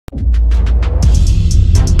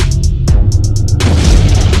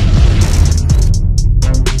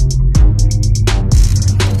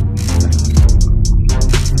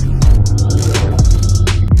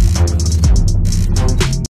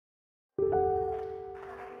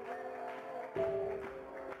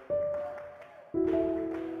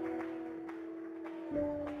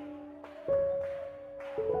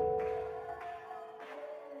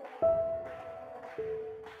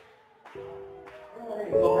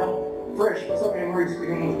fresh. So memories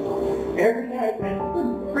every night, man.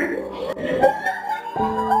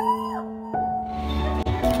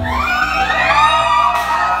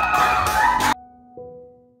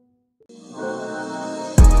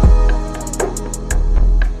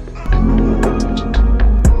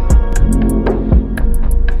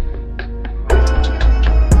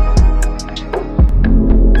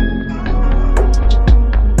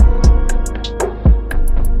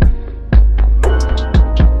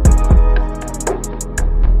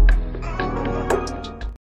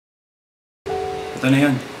 Ito na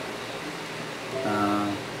yun.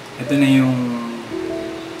 Ito na yung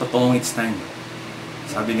totoong it's time.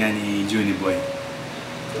 Sabi nga ni Junie Boy.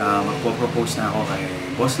 Magpo-propose na ako kay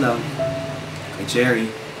Boss Love, kay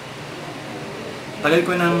Cherry. Tagal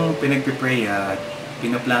ko nang pinagpipray at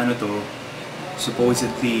pinaplano to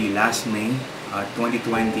supposedly last May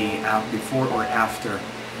 2020, before or after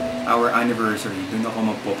our anniversary. Doon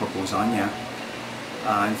ako magpo-propose sa kanya.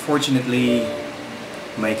 Unfortunately,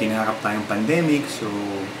 may kinaharap tayong pandemic, so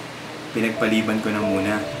pinagpaliban ko na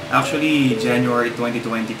muna. Actually, January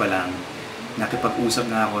 2020 pa lang,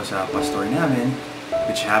 nakipag-usap na ako sa pastor namin,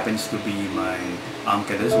 which happens to be my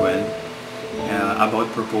uncle as well,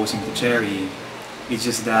 about proposing to Cherry. It's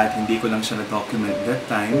just that hindi ko lang siya na-document that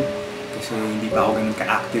time kasi hindi pa ako ganun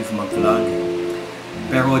ka-active mag-vlog.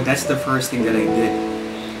 Pero that's the first thing that I did,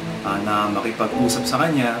 na makipag-usap sa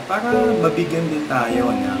kanya para mabigyan din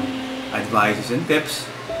tayo ng advices and tips.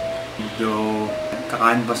 Though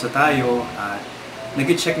kakanvas na tayo at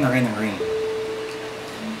nag-check na rin ang ring.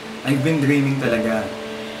 I've been dreaming talaga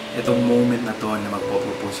itong moment na to na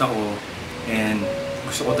magpo-propose ako, and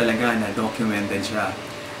gusto ko talaga na documented siya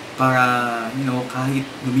para, you know, kahit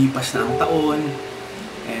lumipas na ang taon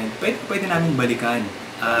and pwede namin balikan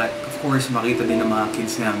at of course makita din ng mga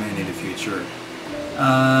kids namin in the future.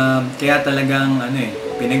 Kaya talagang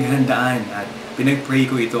pinaghandaan at pinag-pray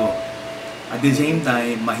ko ito. At the same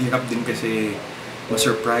time, mahirap din kasi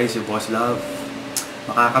ma-surprise si Boss Love.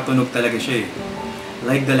 Makakatunog talaga siya eh.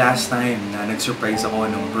 Like the last time na nag-surprise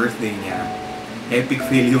ako nung birthday niya, epic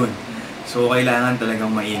feel yun. So kailangan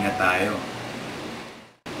talagang maingat tayo.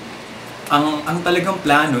 Ang talagang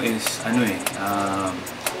plano is,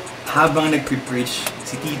 habang nagpe-preach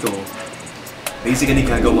si Tito, basically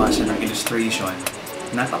gagawa siya ng illustration.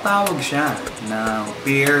 Natatawag siya ng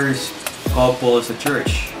pairs, couples sa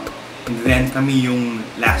church. And then kami yung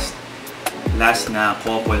last na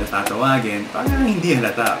couple na tatawagin para hindi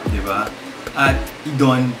halata, di ba? At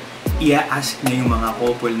doon, i-ask niya yung mga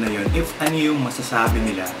couple na yun if ano yung masasabi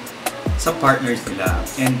nila sa partners nila.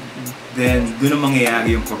 And then, doon ang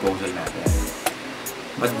mangyayari yung proposal natin.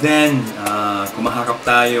 But then, kumaharap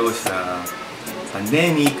tayo sa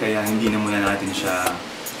pandemic, kaya hindi na muna natin siya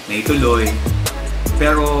naituloy.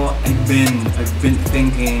 Pero I've been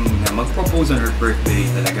thinking na mag-propose on her birthday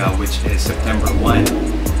talaga, which is September 1.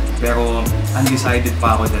 Pero undecided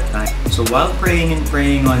pa ako that time. So while praying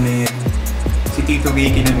on it, si Tito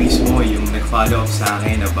Ricky na mismo yung nag-follow up sa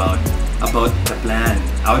akin about the plan.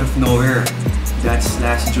 Out of nowhere. That's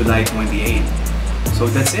last July 28. So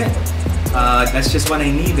that's it. That's just what I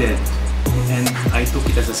needed. And I took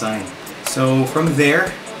it as a sign. So from there,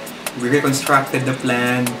 we reconstructed the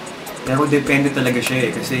plan. Pero depende talaga siya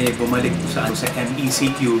eh, kasi bumalik sa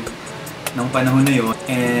MECQ ng panahon na yun.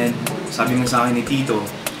 And sabi nga sa akin ni Tito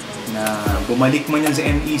na bumalik man yan sa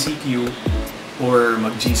MECQ or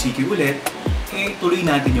mag-GCQ ulit, eh tuloy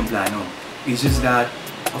natin yung plano. It's just that,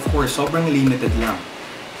 of course, sobrang limited lang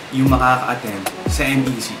yung makaka-attend sa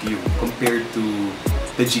MECQ compared to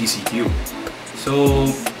the GCQ. So,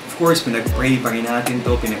 of course, pinag-pray pa rin natin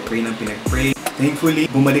to, pinag-pray. Thankfully,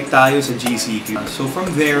 bumalik tayo sa GCQ. So from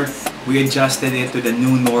there, we adjusted it to the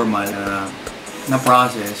new normal na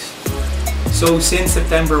process. So since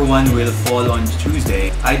September 1 will fall on Tuesday,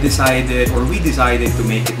 we decided to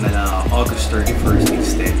make it na lang August 31st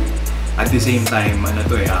instead. At the same time,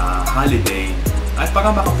 holiday. At para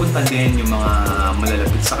makapunta din yung mga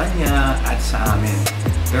malalapit sa kanya at sa amin.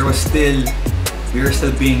 Pero still, we are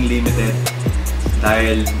still being limited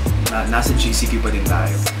dahil nasa GCQ pa din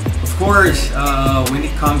tayo. Of course, when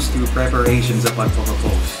it comes to preparations sa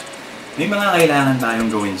pagpropose, may mga kailangan tayong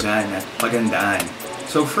gawin dyan at pagandaan.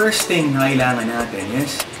 So first thing na kailangan natin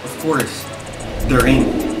is, of course, the ring.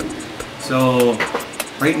 So,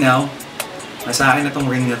 right now, nasa akin na tong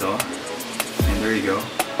ring na to. And there you go.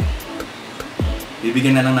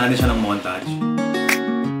 Bibigyan na lang natin siya ng montage.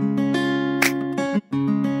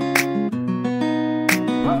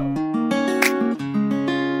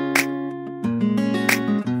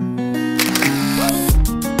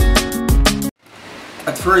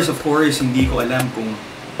 At first, of course, hindi ko alam kung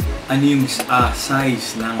ano yung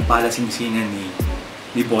size ng palasingsingan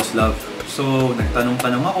ni Boss Love. So,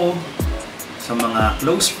 nagtanong-tanong ako sa mga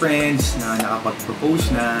close friends na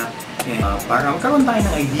nakapag-propose na para magkaroon tayo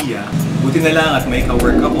ng idea. Buti na lang at may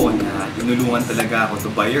ka-work ako na tinulungan talaga ako to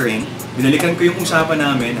buy a ring. Binalikan ko yung usapan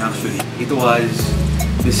namin actually. It was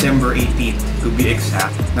December 18th to be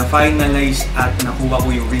exact. Na-finalize at nakuha ko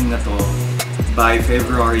yung ring na to by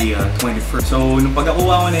February 21st. So, nung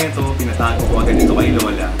pagkakuha ko na ito, pinatago ko agad ito kay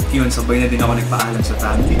Lola. Yun, sabay na din ako nagpaalam sa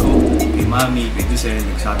family ko, kay Mami, kay Dusel,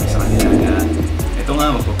 nagsabi sa kanila na ito nga,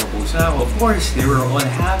 magpapropose na ako. Of course, they were all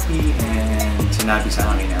happy and sinabi sa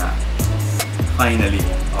akin na finally,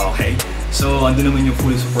 okay. So, andun naman yung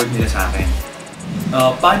full support nila sa akin.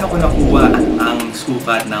 Paano ko nakuha ang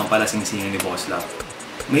sukat ng palasingsingan ni Boss Love?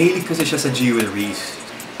 Mahilig kasi siya sa jewelries.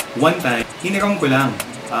 One time, hiniram ko lang.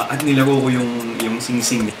 At nilaro ko yung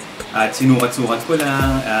sing-sing at sinukat-sukat ko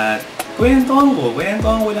lang at kwentuhan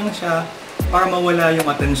ko lang siya para mawala yung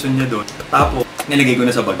attention niya doon. Tapos, nilagay ko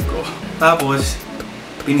na sa bag ko. Tapos,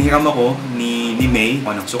 pinahiram ako ni May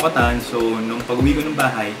ng sukatan. So, nung pag-uwi ko ng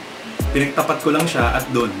bahay, pinagtapat ko lang siya at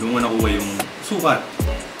doon ko nakuha yung sukat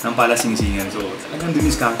ng palasingsingan. So, talagang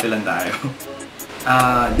dumiskarte lang tayo.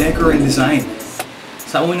 Decor and design.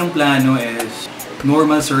 Sa unang plano is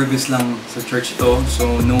normal service lang sa church to,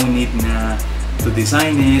 so no need na to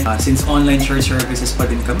design it. Since online church services pa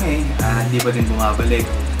din kami, hindi pa din bumabalik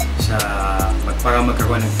para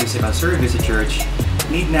magkaroon ng physical service sa church,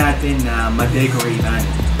 need natin na ma-decoratean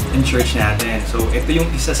yung church natin. So ito yung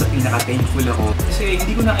isa sa pinaka-thankful ako kasi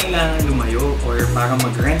hindi ko na kailangan lumayo or para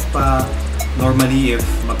mag-rent pa. Normally, if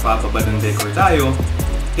magpapabadong decor tayo,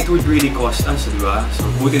 it would really cost us, di ba? So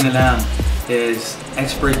buti na lang is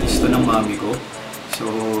expertise to ng mami ko. So,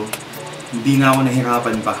 hindi na ako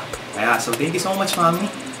nahirapan pa. Kaya, so thank you so much, Mami.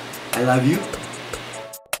 I love you.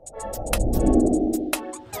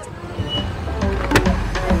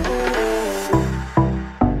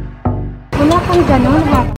 Wala kang ganon,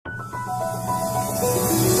 ha?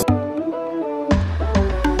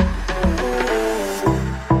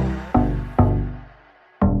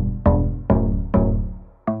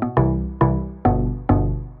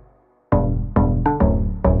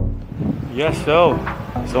 Yes, so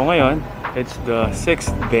ngayon, it's the 6th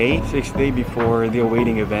day before the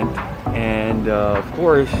awaiting event. And of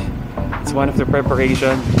course, it's one of the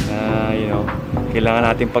preparation na, kailangan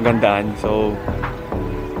natin pagandaan. So,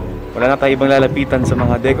 wala na tayo ibang lalapitan sa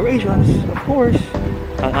mga decorations. Of course,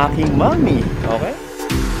 ang aking mommy. Okay?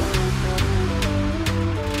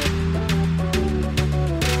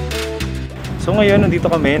 So ngayon, nandito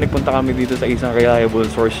kami, nagpunta kami dito sa isang reliable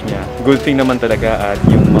source niya. Good thing naman talaga at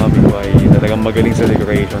yung mommy ko ay talagang magaling sa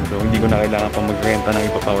decoration, so hindi ko na kailangan pa magrenta ng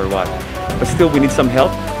iba power watt. But still, we need some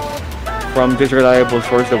help from this reliable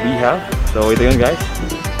source that we have. So ito yun, guys.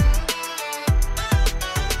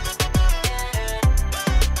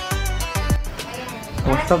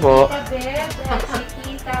 Kumusta po?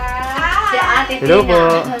 Hello po.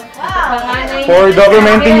 For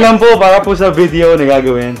documenting lang po, para po sa video na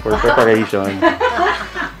gagawin for preparation.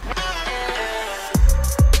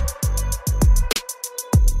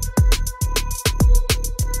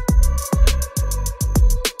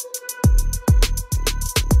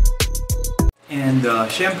 And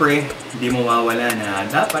syempre, hindi mawawala na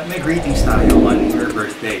dapat may greetings tayo on her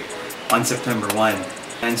birthday on September 1.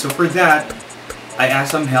 And so for that, I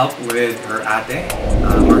asked some help with her ate,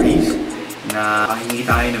 Maurice, na pahingi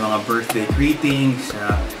tayo ng mga birthday greetings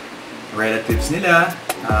sa relatives nila,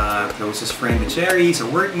 closest friend ni Cherry, sa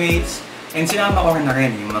workmates, and sinama ko na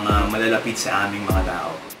rin yung mga malalapit sa aming mga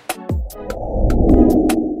tao.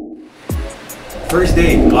 First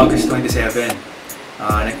day, August 27.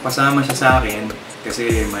 Nagpasama siya sa akin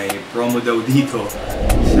kasi may promo daw dito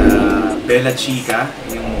sa Bella Chica,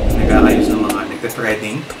 yung nag-aayos ng mga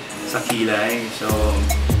nagka-threading sa kilay. So,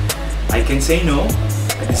 I can say no.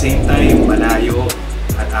 At the same time, malayo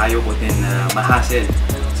at ayaw ko din na ma-hassle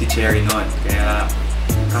si Cherry nun. Kaya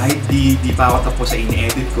kahit di pa ako tapos sa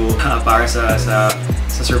in-edit ko para sa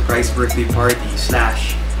surprise birthday party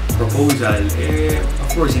 / proposal, of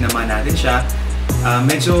course, sinama natin siya.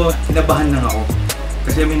 Medyo kinabahan lang ako.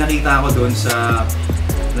 Kasi may nakita ako doon na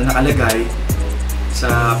nakalagay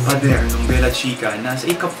sa pader ng Bella Chica na sa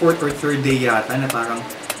ika-4th or 3rd day yata na parang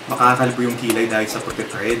makakalbo yung kilay dahil sa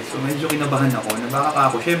pagte-thread. So medyo kinabahan ako na baka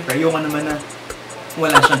ako, syempre, ayoko naman na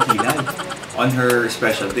wala siyang kilay on her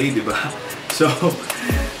special day, di ba? So,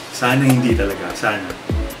 sana hindi talaga. Sana.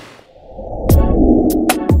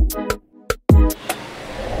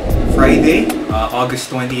 Friday, August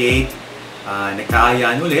 28,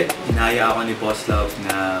 nagkaayaan ulit. Inaya ako ni Boss Love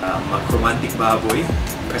na mag-romantic baboy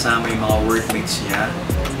kasama yung mga workmates niya.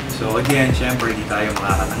 So again, syempre, hindi tayo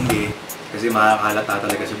makakatanggi kasi makakahalata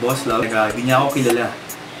talaga si Boss Love. Hindi niya ako kilala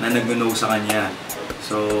na nag-no sa kanya.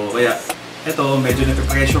 So kaya, eto, medyo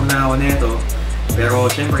nag-pressure na ako nito. Pero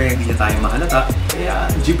syempre, hindi niya tayo mahalata. Kaya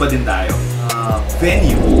G pa din tayo.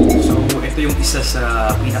 Venue. So ito yung isa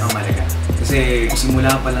sa pinakamalaga. Kasi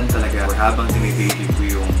simula pa lang talaga, habang tinidating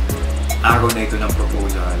ko yung araw na ito ng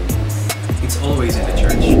proposal, it's always in the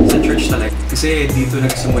church. Sa church talaga. Kasi dito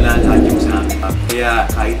nagsimula lahat yung sa amin. Kaya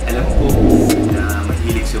kahit alam ko na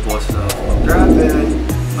mahilig si Boss sa mag-travel,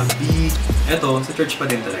 mag-beat, eto, sa church pa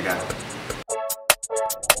din talaga.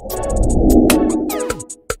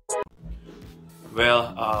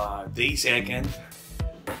 Well, day second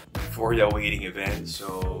for the waiting event.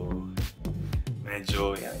 So,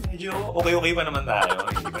 medyo okay pa naman tayo.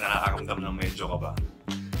 Hindi pa nakakaramdam ng medyo kaba.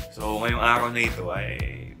 So, ngayong araw na ito ay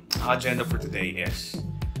agenda for today is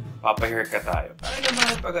papa-haircut tayo. Para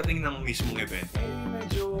naman pagdating ng mismong event,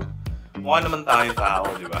 medyo mukha naman tayong tao,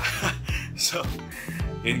 di ba? So,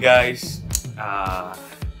 yun guys,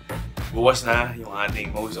 buwas na yung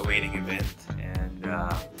ating most awaiting event. And,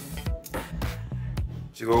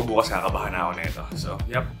 siguro bukas kakabahan na ako nito. So,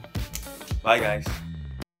 yep. Bye guys!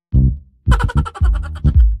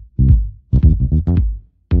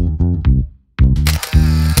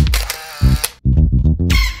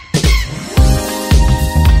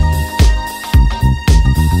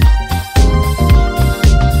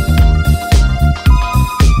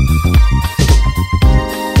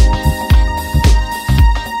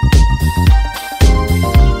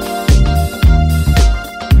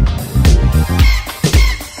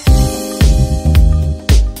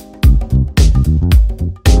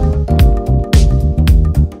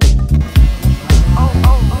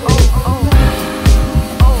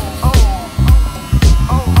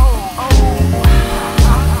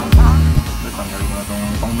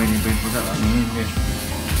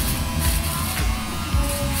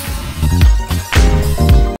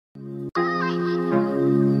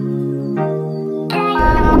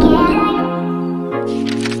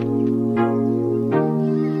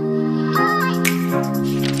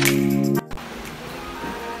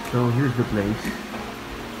 So here's the place.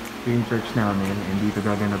 Ito yung church namin, and dito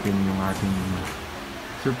gaganapin yung ating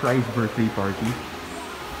surprise birthday party.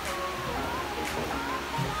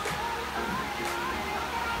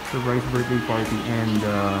 Surprise birthday party and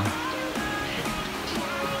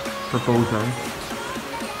proposal.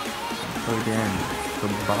 So ito yan.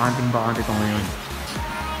 So bakanting-bakante ito ngayon.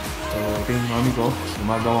 So ito yung mami ko.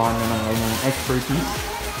 Gumagawa na ng kanyang expertise.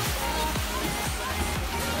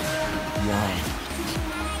 Yan.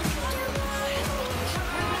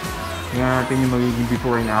 Tingnan natin yung magiging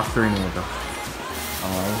before and after nito.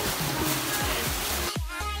 Okay.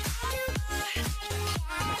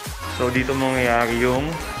 So dito mangyayari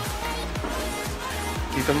yung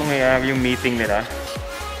meeting nila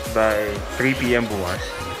by 3 PM bukas.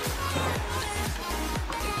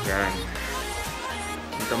 Yan.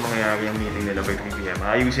 Dito mangyayari yung meeting nila by 3 PM.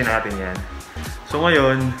 Ayusin natin yan. So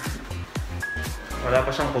ngayon, wala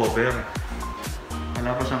pa siyang cover.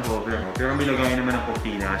 Pero may lagay naman ng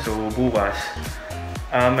kortina. So bukas,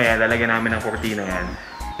 maya lalagyan namin ng kortina yan.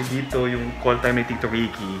 Dito yung call time ni Tito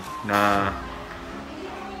Ricky na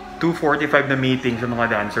 2:45 na meeting sa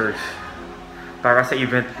mga dancers para sa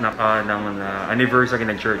event ng anniversary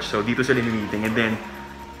ng church. So dito sila meeting, and then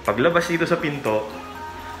paglabas dito sa pinto,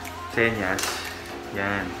 senyas,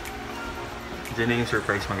 yan. Diyan na yung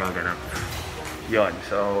surprise magaganap. Yon,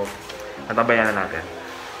 so natabayan na natin.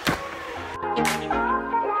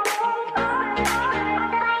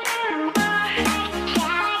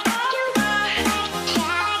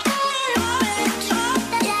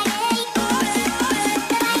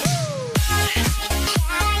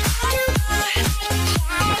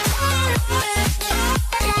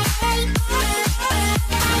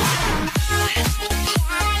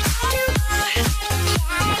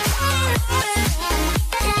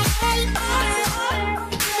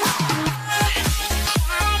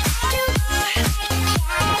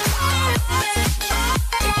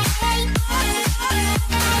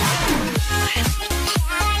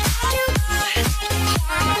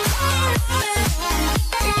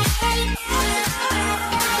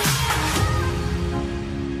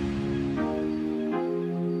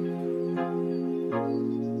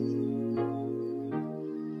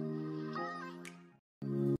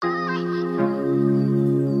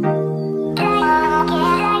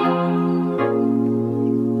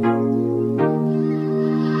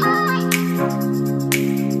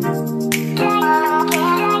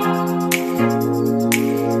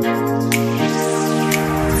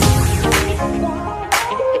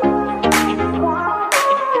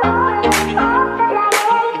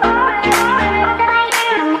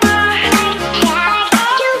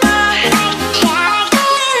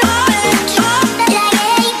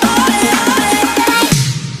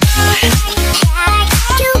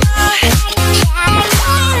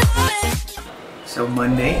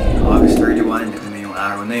 1, ito na yung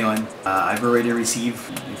araw na yon. I've already received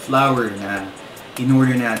yung flower na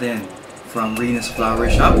in-order natin from Rina's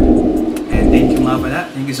Flower Shop. And thank you nga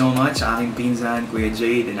pala, thank you so much sa aking pinsan, Kuya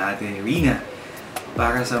Jade, and Ate Rina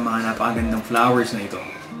para sa mga napakagandang flowers na ito.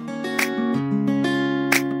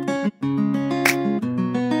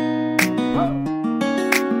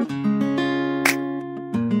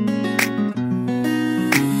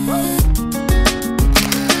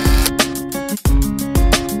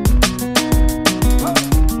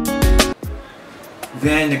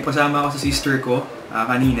 Then, nagpasama ako sa sister ko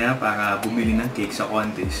kanina para bumili ng cake sa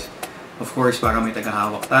contest. Of course, para may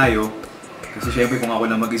tagahawak tayo. Kasi syempre kung ako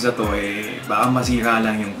lang mag-isa to, baka masira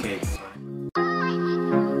lang yung cake.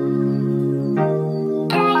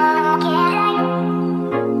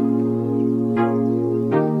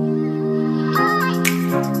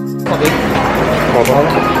 Okay.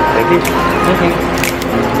 Thank you. Okay.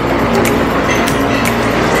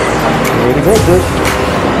 Very good.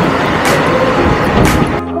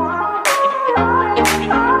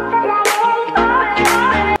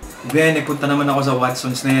 Then, nagpunta naman ako sa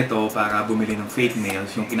Watson's na ito para bumili ng fake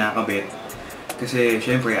nails, yung kinakabit. Kasi,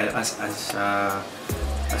 syempre, as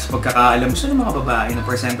pagkakaalam sa mga babae na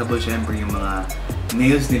presentable, syempre, yung mga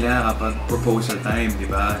nails nila kapag proposal time, di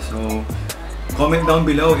ba? So, comment down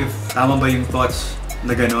below if tama ba yung thoughts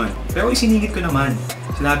na ganon. Pero isiningit ko naman.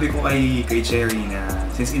 Sinabi ko kay Cherry na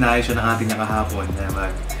since inayos siya ng ating nakahapon na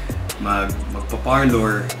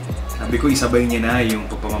magpa-parlor, sabi ko isabay niya na yung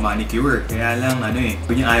pagpapamanicure. Kaya lang sabi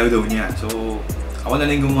niya ayaw daw niya. So, ako na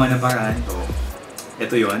lang gumawa ng paraan. So,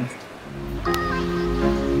 ito yon.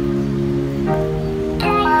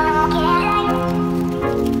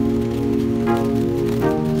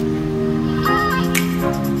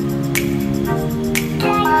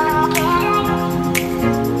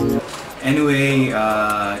 Anyway,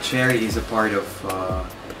 Cherry is a part of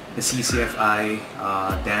the CCFI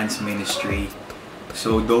dance ministry.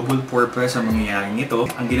 So, double purpose ang mangyayaring ito.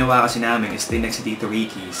 Ang ginawa kasi namin is tinext si Tito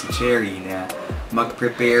Ricky, si Cherry, na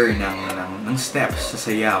mag-prepare ng steps sa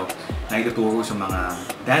sayaw na ituturo sa mga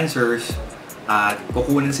dancers at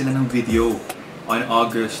kukunan sila ng video on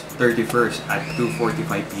August 31st at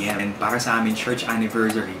 2:45 PM. And para sa amin, church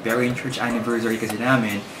anniversary. Pero yung church anniversary kasi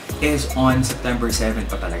namin is on September 7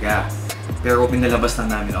 pa talaga. Pero pinalabas lang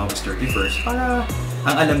namin August 31st para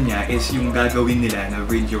ang alam niya is yung gagawin nila na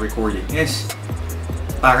video recording is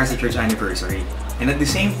para sa church anniversary. And at the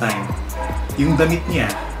same time, yung damit niya,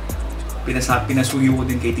 pinasuyo ko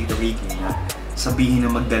din kay Tito Ricky na sabihin na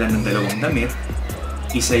magdala ng dalawang damit.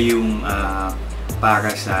 Isa yung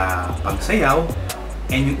para sa pagsayaw,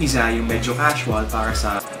 and yung isa yung medyo casual para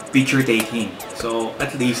sa picture taking. So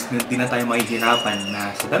at least, hindi na tayo mahihirapan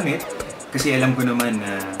na sa damit. Kasi alam ko naman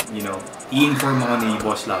na, i-inform ako ni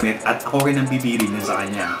Boss Love. At ako rin ang bibili na sa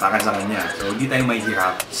kanya, para sa kanya. So, hindi tayo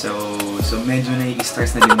mahihirap. So medyo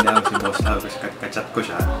nai-stress na din daw si Boss Love kasi kachat ko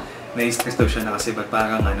siya. Nai-stress daw siya na kasi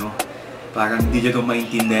parang hindi niya daw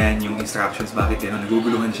maintindihan yung instructions. Bakit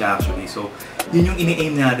naguguluhan siya actually. So, yun yung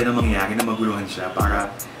ini-aim natin na mangyari, na maguluhan siya para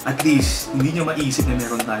at least hindi niya maisip na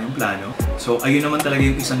meron tayong plano. So, ayun naman talaga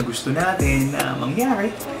yung isang gusto natin na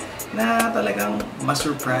mangyari na talagang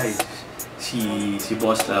ma-surprise si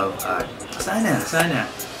Boss Love at sana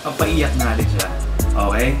mapaiyak natin siya.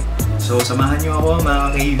 Okay? So samahan niyo ako mga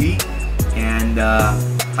ka-KV and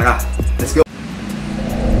tara, let's go!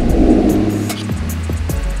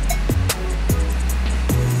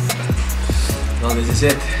 Well, this is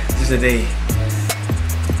it. This is the day.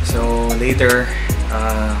 So later,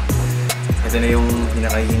 ito na yung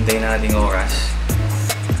pinakahihintay nating oras.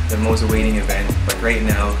 The most awaiting event. But right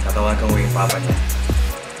now, tatawagan ko yung papa niya.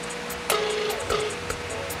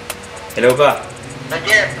 Hello pa.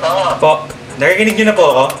 Yes, oo. Po, narinig niyo na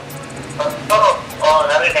po ako? Oo,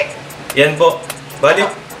 narinig. Yan po.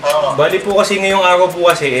 Bali po kasi ngayong araw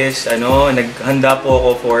po kasi is naghanda po ako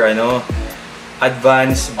for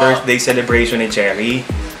advance birthday celebration ni Cherry.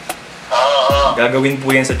 Oo. Gagawin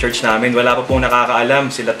po yan sa church namin. Wala pa pong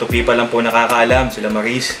nakakaalam. Sila Tupi pa lang po nakakaalam. Sila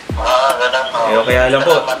Maris. Ganun. Kaya alam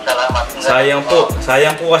po. Salamat.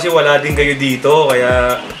 Sayang po kasi wala din kayo dito.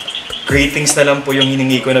 Kaya greetings na lang po yung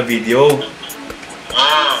hiningi ko na video.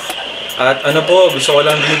 At gusto ko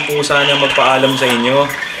lang din po sana magpaalam sa inyo.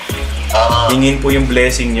 Hingin po yung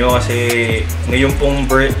blessing nyo kasi ngayon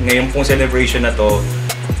pong celebration na to,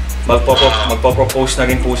 magpo-propose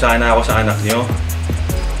na rin po sana ako sa anak nyo.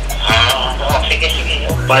 Sige.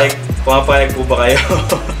 Pumapayag po ba kayo?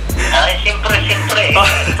 Ay, siyempre.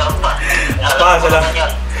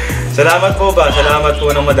 Salamat po ba? Salamat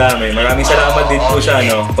po ng madami. Maraming salamat din po sa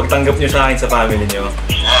pagtanggap nyo sa akin sa family nyo.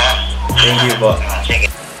 Thank you po. Sige.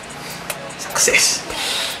 Success!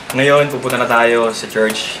 Ngayon, pupunta na tayo sa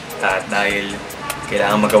church at dahil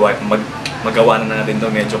kailangan magawa na natin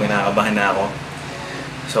to, medyo kinakabahan na ako.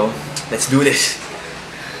 So, let's do this!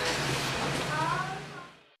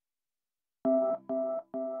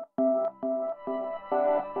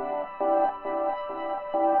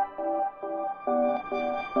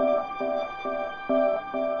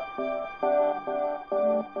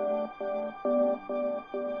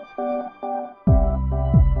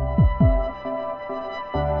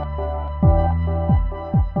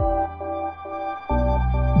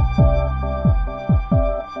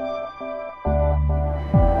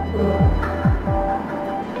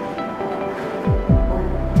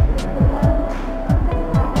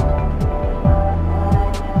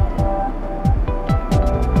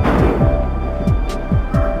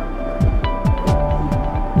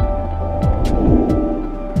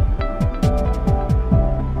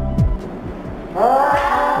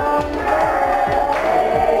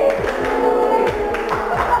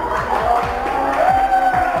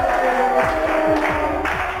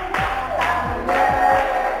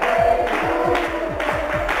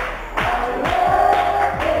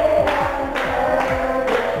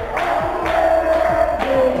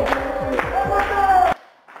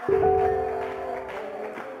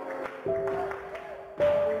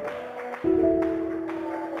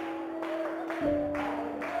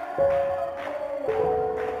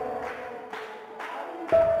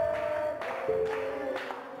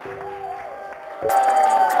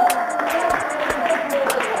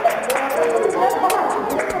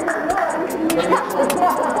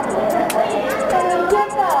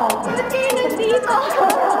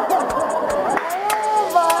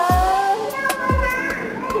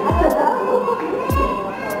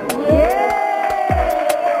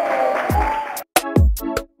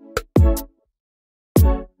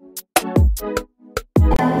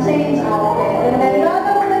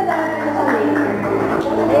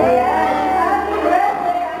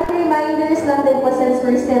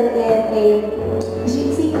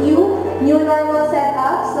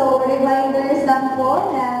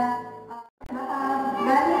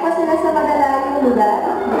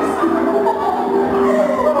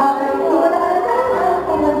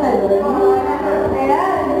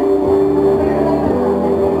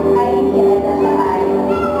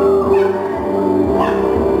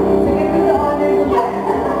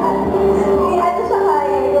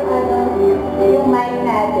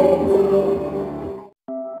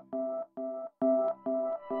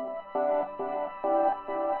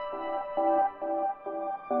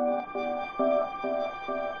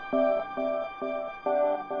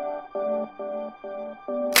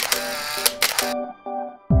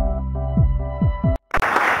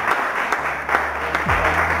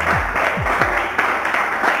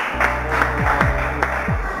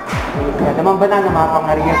 Naman ba na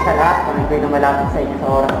mapangariyan sa lahat kung ito'y lumalapit sa inyo sa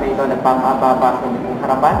oras na ito nagpapaababa sa inyong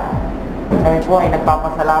harapan? Kami po ay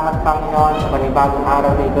nagpapasalamat, Panginoon, sa panibagong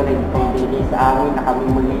araw na ito na ito'y bigay sa amin na kami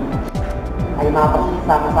muli ay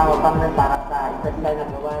mapasama-sama, Panginoon, para sa espesyal na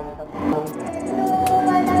gawain ng Panginoon.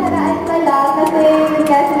 Nakaraan pala kasi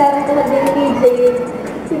nga sinabi ko na din kay Jave,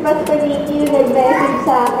 si Pastor Nicky nag-message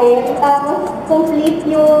sa akin, tapos complete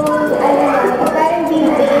yung parang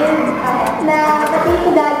building na pati ko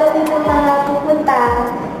gagawin ng mga pupunta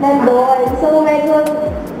nandun. So medyo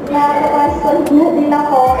na-question na din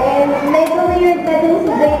ako and medyo weird na din si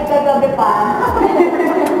Jave kagabi pa.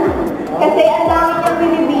 Kasi ang dami niyang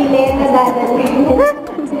binibili na dadalhin.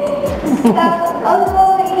 Tapos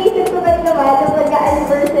although inisip ko ba naman na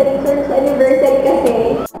mag-anniversary, church anniversary kasi.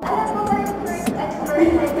 Alam mo ba yung church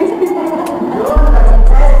anniversary?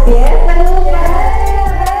 Yes, ano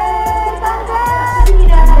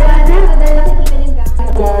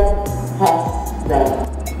ba?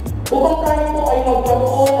 Upang tayo po ay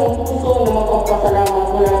magkaroon ng puso na magpapasalamat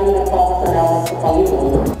mula rin nagpapasalamat sa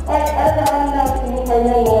Panginoon ay alam natin yung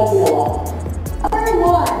kanyang mga ginawa. Number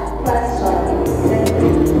one question.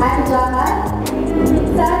 I'm Java.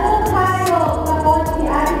 Sa anong hayop kapag si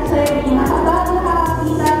Ate Cherry makabago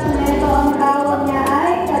nakakita sa neto ang tawag niya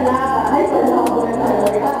ay kalaba. Ay, kalaba.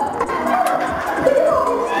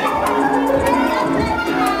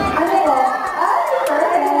 Ano po? Ay,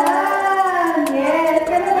 perfect. Yes.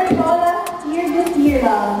 Pero ito last year, this year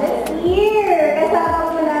lang. This year. Kasama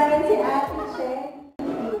ko namin si Ate Cherry.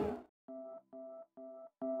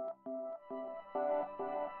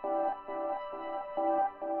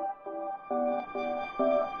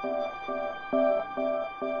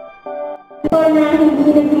 Na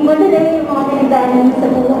hindi naging madali yung mga pinagdaanan sa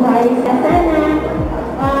buhay. Sana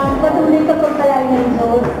patuloy sa pagpalain ng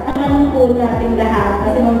Diyos ang po natin lahat.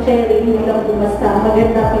 Kasi Ma'am Cherry, hindi lang po basta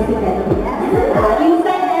maganda physical.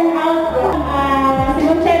 Minsan,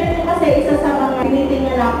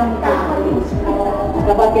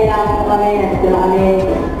 kailangan mo kami, nandito na kami,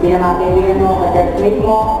 mga kaibigan mo, ka-churchmate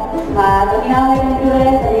mo. Pag inaway ng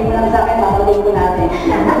Diyos, sabihin mo lang sa akin, makating ko natin.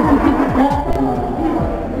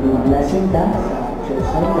 Blessing ka sa church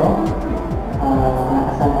na ito.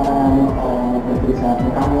 Nakasama ka namin para nagpapili sa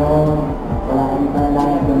ating Panginoon. Wala kami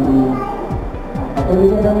panalangin kundi patuloy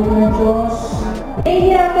na gawin ng Diyos.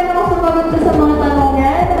 Hihirapan ako sumagot ko sa mga tanong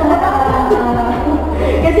niya.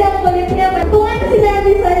 Kasi ang kulit niya, kung ano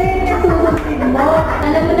sinabi sa'yo yung nagsusunod mo.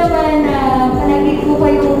 Alam mo naman na palagi ko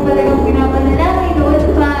kayo talagang pinapanalangin doon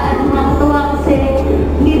pa at nakakatawa kasi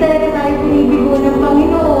hindi talaga tayo pinibigo ng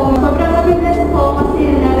Panginoon. Sobrang nabibless po kasi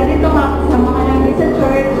narito ka kasama ka namin sa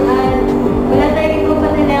church at wala tayong ko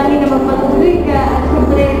panalangin na magpatuloy ka at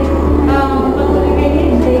syempre magpatuloy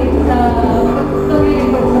kay Jave sa pagtuloy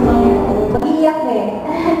ng sa Panginoon. Iyak eh.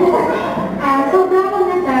 Sobrang akong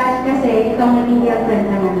na-touch kasi ikaw naging girlfriend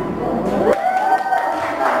naman ako.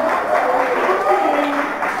 Kasi,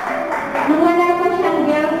 nung wala pa siyang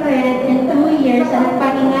girlfriend in 2 years na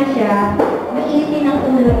nagpahinga siya, maiitin ang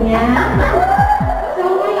ulo niya. So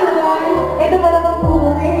ngayon, ito pala bang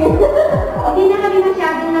buhay. Hindi na kami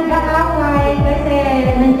masyadong nag-aaway kasi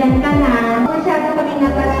nandyan ka na. Masyado kami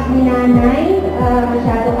natas ni nanay,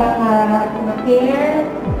 masyado kang ma-care,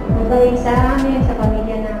 mabalik sa amin, sa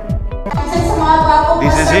pamilya namin.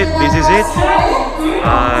 This is it.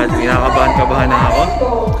 At kinakabahan na ako.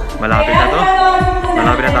 Malapit na to.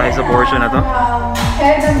 Malapit na tayo sa portion na to.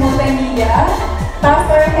 Head of Multimedia,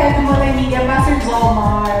 Head of Multimedia, Pastor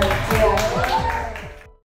Zomar.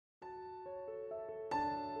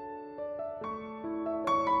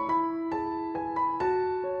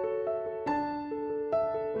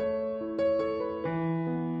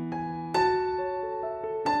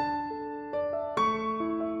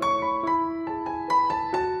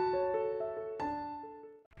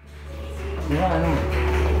 Yeah.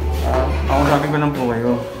 Ako sabi ko lang po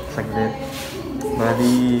kayo, saglit.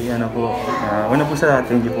 Bali, una po sa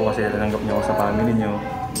lahat, thank you po kasi natanggap niyo ako sa family niyo.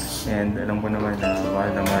 And alam ko naman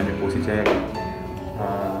na mahal niyo po si Jave.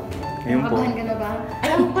 Ngayon po. Magahan ka na ba?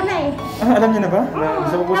 Alam ko na eh. Alam niyo na ba?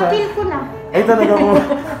 Gusto ko po sa... Napil ko na. Ay, talaga po.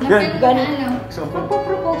 Yan.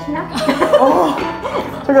 Magpo-propose na. Oo!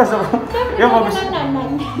 Sige. Yan po.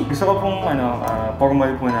 Gusto ko pong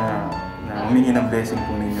formal po na humingi ng blessing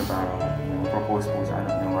po ninyo para propose po sa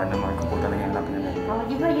anak niyo. Na mahal ko po talaga yung anak niyo.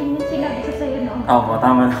 Di ba yun yung sinabi ko sa'yo, no? Opo,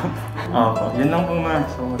 tama lang. Opo, yun lang po ma.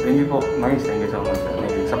 So, thank you po. Maris, thank you so much. Thank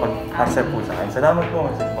you sa pag-accept po sa akin. Salamat po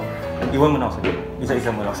kasi po. Iwan mo na ako sa isa-isa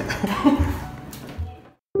mo lang sige.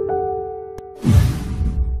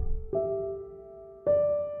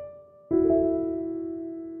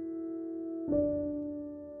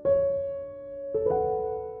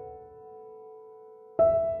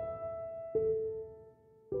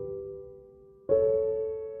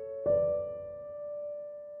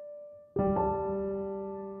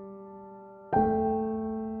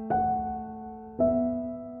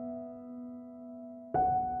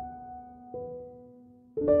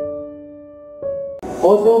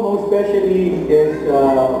 Also, most especially is,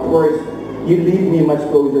 of course, you lead me much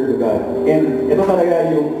closer to God. And ito talaga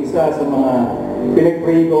yung isa sa mga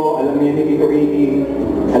pinag-pray ko, alam niya ni Tito Ricky,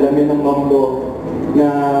 alam niya ng mom ko, na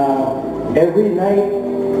every night,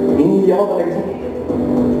 hindi ako talaga sa...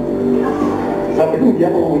 Sabi ko, hindi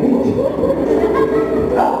ako ulit.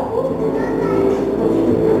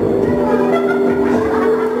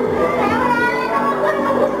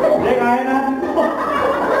 Hindi, kaya natin ito.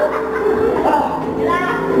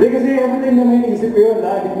 Hindi kasi everything na may isip ko yun,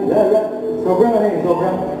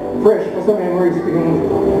 sobrang fresh pa sa memories ko yung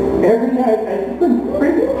every night I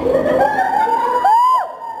pray.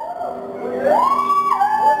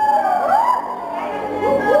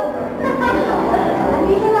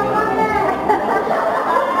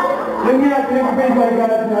 Yun nga, pinag-pray by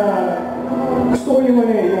God na gusto ko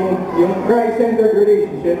yung Christ-centered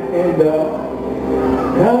relationship and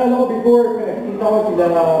naalala ko before, nakikita ko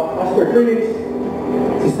sila Pastor Chris,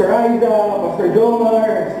 Sister Aida, Pastor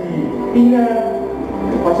Jomar, si Tina,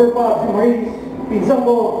 Pastor Pop, si Maurice, pinsan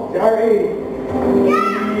ko, si R.A.,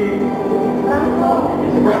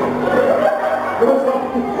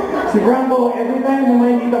 si Branko. Every time na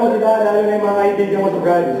makikita ko sila, lalo na yung mga kaibigan ko sa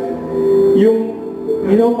college,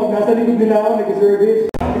 pag nasa likod nila ako, nag-service,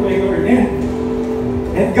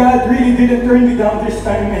 and God really didn't turn me down this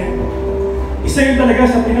time, and isa yun talaga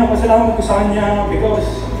sa pinapasalamat ko sa Kanya because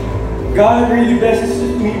God really blesses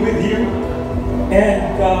me with you,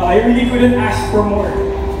 and I really couldn't ask for more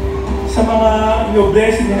sa mga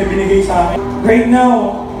blessing na binigay sa akin. Right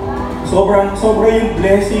now, sobra yung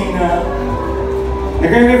blessing na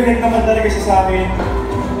nagre-reflect naman talaga siya sa akin.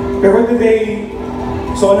 Pero today,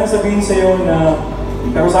 gusto ko lang sabihin sa'yo na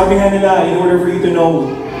Pero sabi nga nila, in order for you to know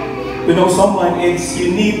someone, it's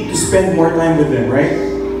you need to spend more time with them, right?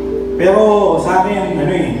 Pero sa akin,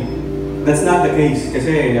 that's not the case.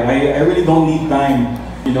 Kasi I really don't need time.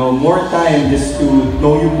 More time just to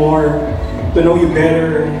know you more, to know you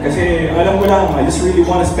better. Kasi alam ko lang, I just really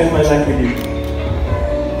want to spend my life with you.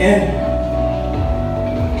 And,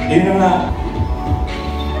 yun na nga.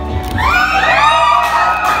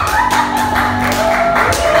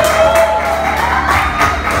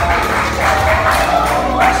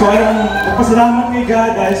 So nagpasalamat kay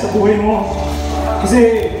God dahil sa buhay mo.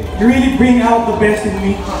 Kasi you really bring out the best in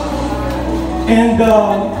me. And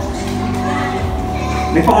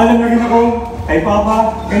nagpaalam na rin ako kay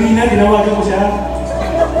Papa. Kanina tinawagan ko siya.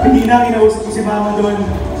 Kanina kinausap ko si Mama doon.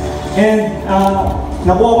 And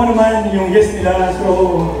nakuha ko naman yung yes nila.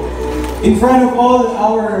 So in front of all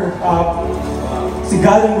our si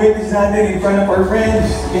God ang witness natin, in front of our friends,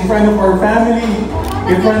 in front of our family,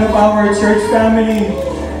 in front of our church family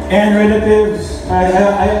and relatives,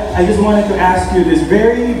 I just wanted to ask you this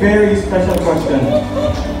very, very special question.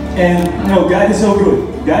 And God is so good.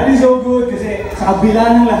 God is so good kasi sa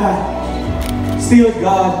kabila ng lahat, still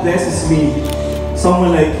God blesses me,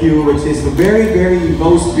 someone like you, which is the very, very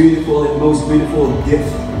most beautiful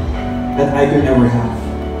gift that I could ever have.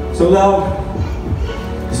 So love,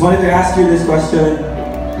 just wanted to ask you this question.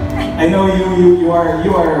 I know you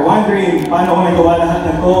are wondering paano ko nagawa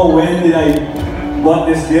lahat ng to, when did I bought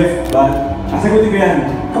this gift, but nasagutin ko yan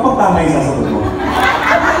kapag tama yung sasagot mo.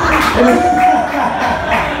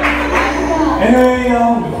 Anyway,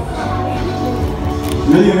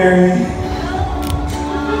 will you marry me?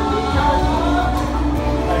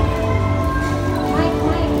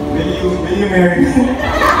 Will you marry me?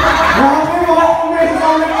 Grabe, mga kumari sa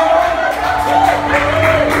amin!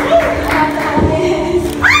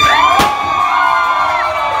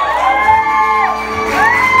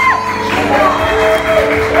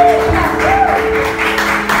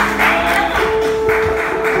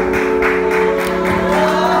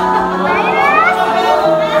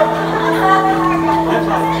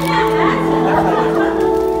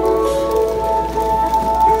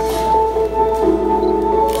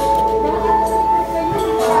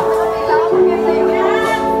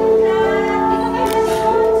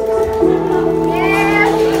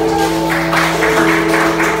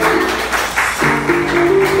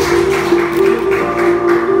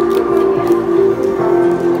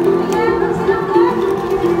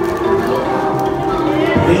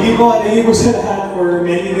 Thank you sa lahat for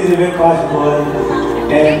making this event possible.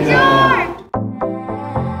 And